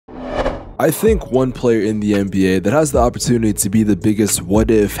I think one player in the NBA that has the opportunity to be the biggest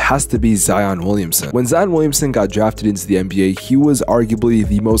what if has to be Zion Williamson. When Zion Williamson got drafted into the NBA, he was arguably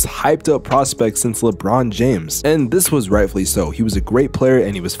the most hyped up prospect since LeBron James, and this was rightfully so. He was a great player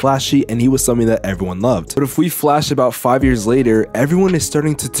and he was flashy and he was something that everyone loved. But if we flash about 5 years later, everyone is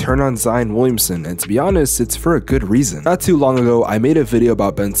starting to turn on Zion Williamson, and to be honest, it's for a good reason. Not too long ago, I made a video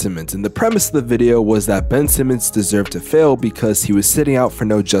about Ben Simmons, and the premise of the video was that Ben Simmons deserved to fail because he was sitting out for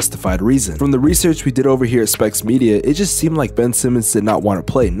no justified reason. From the research we did over here at Spex Media, it just seemed like Ben Simmons did not want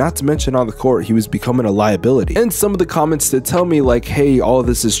to play, not to mention on the court, he was becoming a liability. And some of the comments did tell me like, hey, all of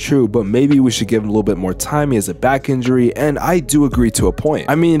this is true, but maybe we should give him a little bit more time. He has a back injury, and I do agree to a point.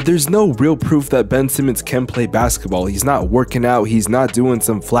 I mean, there's no real proof that Ben Simmons can play basketball. He's not working out, he's not doing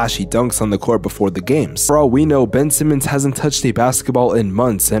some flashy dunks on the court before the games. For all we know, Ben Simmons hasn't touched a basketball in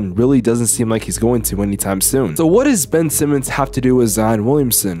months and really doesn't seem like he's going to anytime soon. So what does Ben Simmons have to do with Zion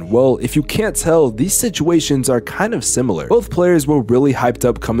Williamson? Well, if you can't tell, these situations are kind of similar. Both players were really hyped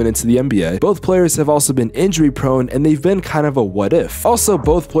up coming into the NBA. Both players have also been injury prone, and they've been kind of a what if. Also,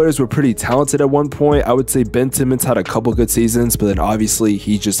 both players were pretty talented at one point. I would say Ben Simmons had a couple good seasons, but then obviously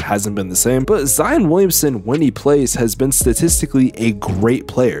he just hasn't been the same. But Zion Williamson, when he plays, has been statistically a great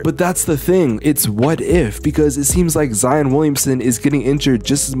player. But that's the thing, it's what if, because it seems like Zion Williamson is getting injured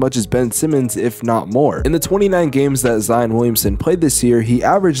just as much as Ben Simmons, if not more. In the 29 games that Zion Williamson played this year, he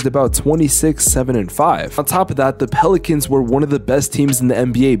averaged about 26, 7, and 5. On top of that, the Pelicans were one of the best teams in the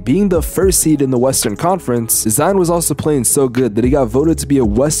NBA, being the first seed in the Western Conference. Zion was also playing so good that he got voted to be a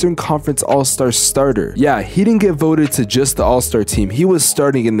Western Conference All-Star starter. Yeah, he didn't get voted to just the All-Star team, he was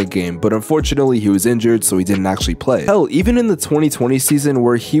starting in the game, but unfortunately he was injured, so he didn't actually play. Hell, even in the 2020 season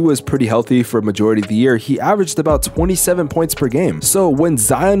where he was pretty healthy for a majority of the year, he averaged about 27 points per game. So when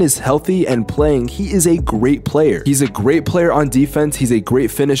Zion is healthy and playing, he is a great player. He's a great player on defense, he's a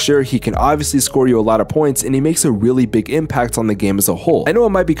great finisher, he can obviously score you a lot of points, and he makes a really big impact on the game as a whole. I know it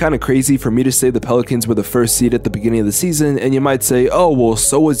might be kind of crazy for me to say the Pelicans were the first seed at the beginning of the season, and you might say, oh well,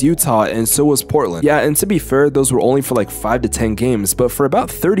 so was Utah and so was Portland. Yeah, and to be fair, those were only for like 5 to 10 games, but for about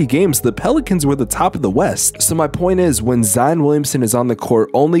 30 games, the Pelicans were the top of the West. So my point is, when Zion Williamson is on the court,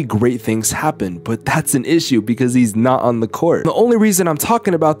 only great things happen, but that's an issue because he's not on the court. The only reason I'm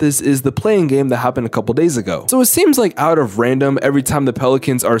talking about this is the playing game that happened a couple days ago. So it seems like out of random, every time the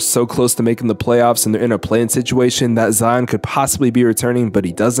Pelicans are so close to making the playoffs and they're in a play-in situation, that Zion could possibly be returning, but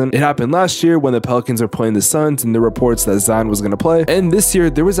he doesn't. It happened last year when the Pelicans were playing the Suns and the reports that Zion was going to play, and this year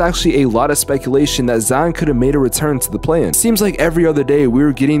there was actually a lot of speculation that Zion could have made a return to the play-in. Seems like every other day we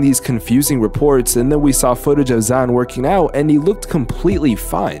were getting these confusing reports, and then we saw footage of Zion working out and he looked completely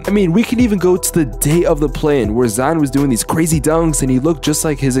fine. I mean, we can even go to the day of the play-in where Zion was doing these crazy dunks and he looked just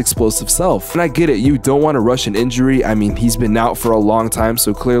like his explosive self. And I get it, you don't want to rush an injury. I mean, he's been out for a long time,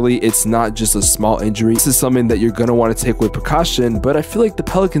 so clearly it's not just a small injury. This is something that you're going to want to take with precaution, but I feel like the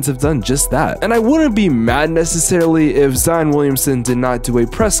Pelicans have done just that. And I wouldn't be mad necessarily if Zion Williamson did not do a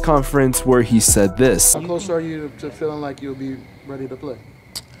press conference where he said this. I'm close are you to feeling like you'll be ready to play?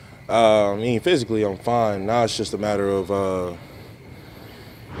 I mean, physically I'm fine. Now it's just a matter of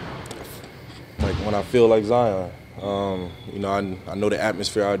like when I feel like Zion. You know, I know the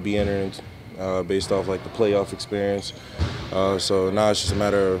atmosphere I'd be entering based off like the playoff experience. So now it's just a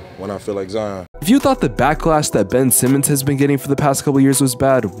matter of when I feel like Zion. If you thought the backlash that Ben Simmons has been getting for the past couple years was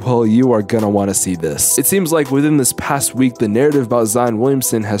bad, well, you are gonna want to see this. It seems like within this past week, the narrative about Zion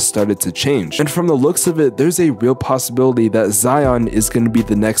Williamson has started to change. And from the looks of it, there's a real possibility that Zion is gonna be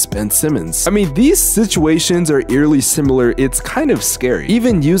the next Ben Simmons. I mean, these situations are eerily similar. It's kind of scary.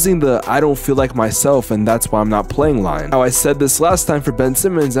 Even using the I don't feel like myself and that's why I'm not playing line. Now, I said this last time for Ben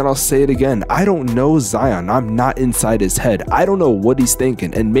Simmons and I'll say it again. I don't know Zion. I'm not inside his head. I don't know what he's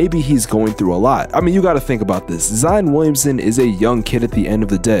thinking, and maybe he's going through a lot. I mean, you got to think about this. Zion Williamson is a young kid at the end of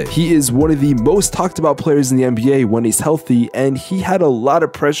the day. He is one of the most talked about players in the NBA when he's healthy, and he had a lot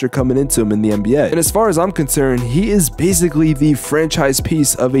of pressure coming into him in the NBA. And as far as I'm concerned, he is basically the franchise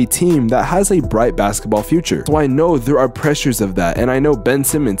piece of a team that has a bright basketball future. So I know there are pressures of that, and I know Ben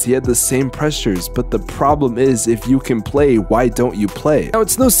Simmons, he had the same pressures, but the problem is if you can play, why don't you play? Now,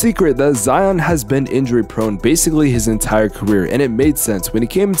 it's no secret that Zion has been injury prone basically his entire career, and it made sense. When he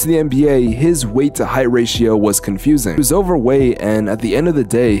came into the NBA, his his weight to height ratio was confusing. He was overweight, and at the end of the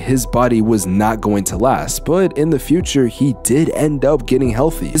day, his body was not going to last, but in the future, he did end up getting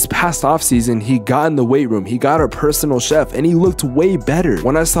healthy. This past offseason, he got in the weight room, he got a personal chef, and he looked way better.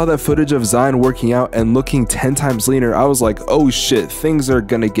 When I saw that footage of Zion working out and looking 10 times leaner, I was like, oh shit, things are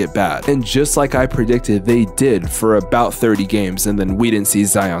gonna get bad. And just like I predicted, they did for about 30 games, and then we didn't see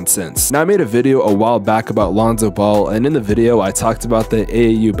Zion since. Now, I made a video a while back about Lonzo Ball, and in the video, I talked about that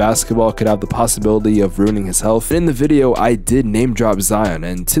AAU basketball could have the possibility of ruining his health. And in the video, I did name drop Zion,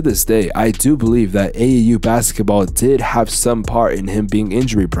 and to this day, I do believe that AAU basketball did have some part in him being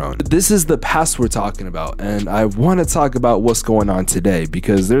injury prone. But this is the past we're talking about, and I want to talk about what's going on today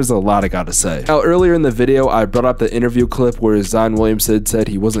because there's a lot I gotta say. Now, earlier in the video, I brought up the interview clip where Zion Williamson said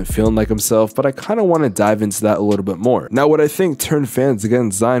he wasn't feeling like himself, but I kind of want to dive into that a little bit more. Now, what I think turned fans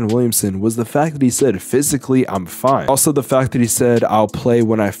against Zion Williamson was the fact that he said, physically, I'm fine. Also, the fact that he said, I'll play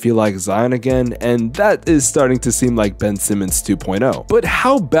when I feel like Zion again, and that is starting to seem like Ben Simmons 2.0. But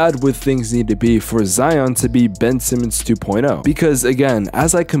how bad would things need to be for Zion to be Ben Simmons 2.0? Because again,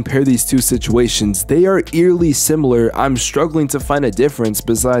 as I compare these two situations, they are eerily similar. I'm struggling to find a difference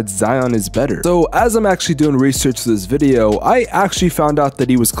besides Zion is better. So as I'm actually doing research for this video, I actually found out that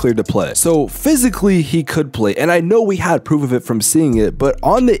he was cleared to play. So physically he could play, and I know we had proof of it from seeing it, but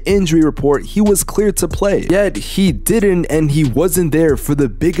on the injury report, he was cleared to play. Yet he didn't, and he wasn't there for the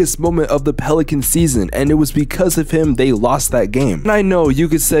biggest moment of the Pelicans season, and it was because of him they lost that game. And I know you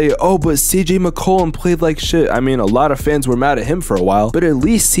could say, oh, but CJ McCollum played like shit. I mean, a lot of fans were mad at him for a while, but at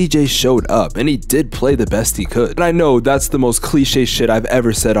least CJ showed up, and he did play the best he could. And I know that's the most cliche shit I've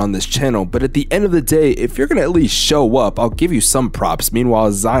ever said on this channel, but at the end of the day, if you're gonna at least show up, I'll give you some props.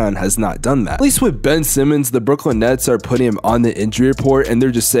 Meanwhile, Zion has not done that. At least with Ben Simmons, the Brooklyn Nets are putting him on the injury report, and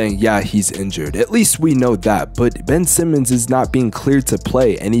they're just saying, yeah, he's injured. At least we know that, but Ben Simmons is not being cleared to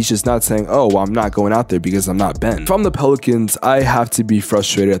play, and he's just not saying, oh, well, I'm not going out there because I'm not Ben. From the Pelicans, I have to be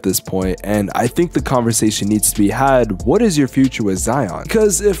frustrated at this point, and I think the conversation needs to be had, what is your future with Zion?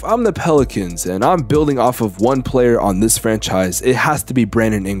 Because if I'm the Pelicans and I'm building off of one player on this franchise, it has to be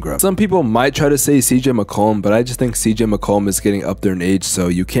Brandon Ingram. Some people might try to say CJ McCollum, but I just think CJ McCollum is getting up there in age, so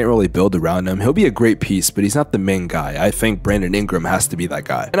you can't really build around him. He'll be a great piece, but he's not the main guy. I think Brandon Ingram has to be that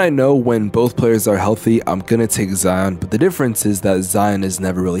guy. And I know when both players are healthy, I'm gonna take Zion, but the difference is that Zion is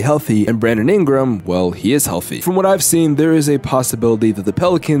never really healthy, and Brandon Ingram, well, he is healthy. From what I've seen, there is a possibility that the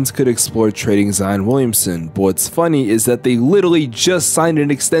Pelicans could explore trading Zion Williamson, but what's funny is that they literally just signed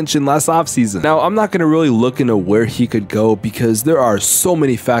an extension last offseason. Now, I'm not gonna really look into where he could go because there are so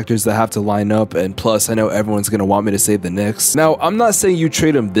many factors that have to line up, and plus, I know everyone's gonna want me to say the Knicks. Now, I'm not saying you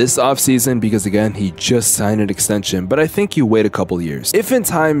trade him this offseason because again, he just signed an extension, but I think you wait a couple years. If in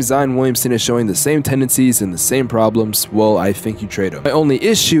time Zion Williamson is showing the same tendencies and the same problems, well, I think you trade him. My only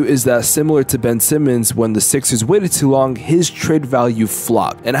issue is that similar to Ben Simmons, when the Sixers waited too long, his trade value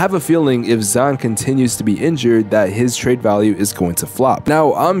flopped. And I have a feeling if Zion continues to be injured, that his trade value is going to flop.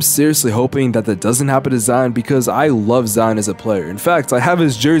 Now, I'm seriously hoping that that doesn't happen to Zion because I love Zion as a player. In fact, I have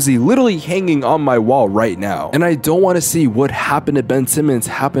his jersey literally hanging on my wall right now. And I don't want to see what happened to Ben Simmons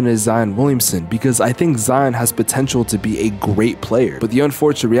happen to Zion Williamson because I think Zion has potential to be a great player. But the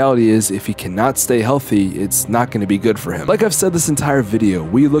unfortunate reality is if he cannot stay healthy, it's not going to be good for him. Like I've said this entire video,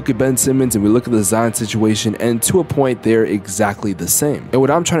 we look at Ben Simmons and we look at the Zion situation, and to a point, they're exactly the same. And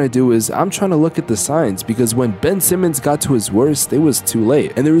what I'm trying to do is I'm trying to look at the signs because when Ben Simmons got to his worst, it was too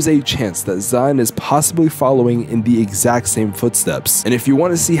late. And there is a chance that Zion is possibly following in the exact same footsteps. And if you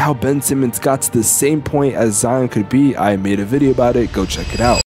want to see how Ben Simmons got to the same point as Zion could be, I made a video about it. Go check it out.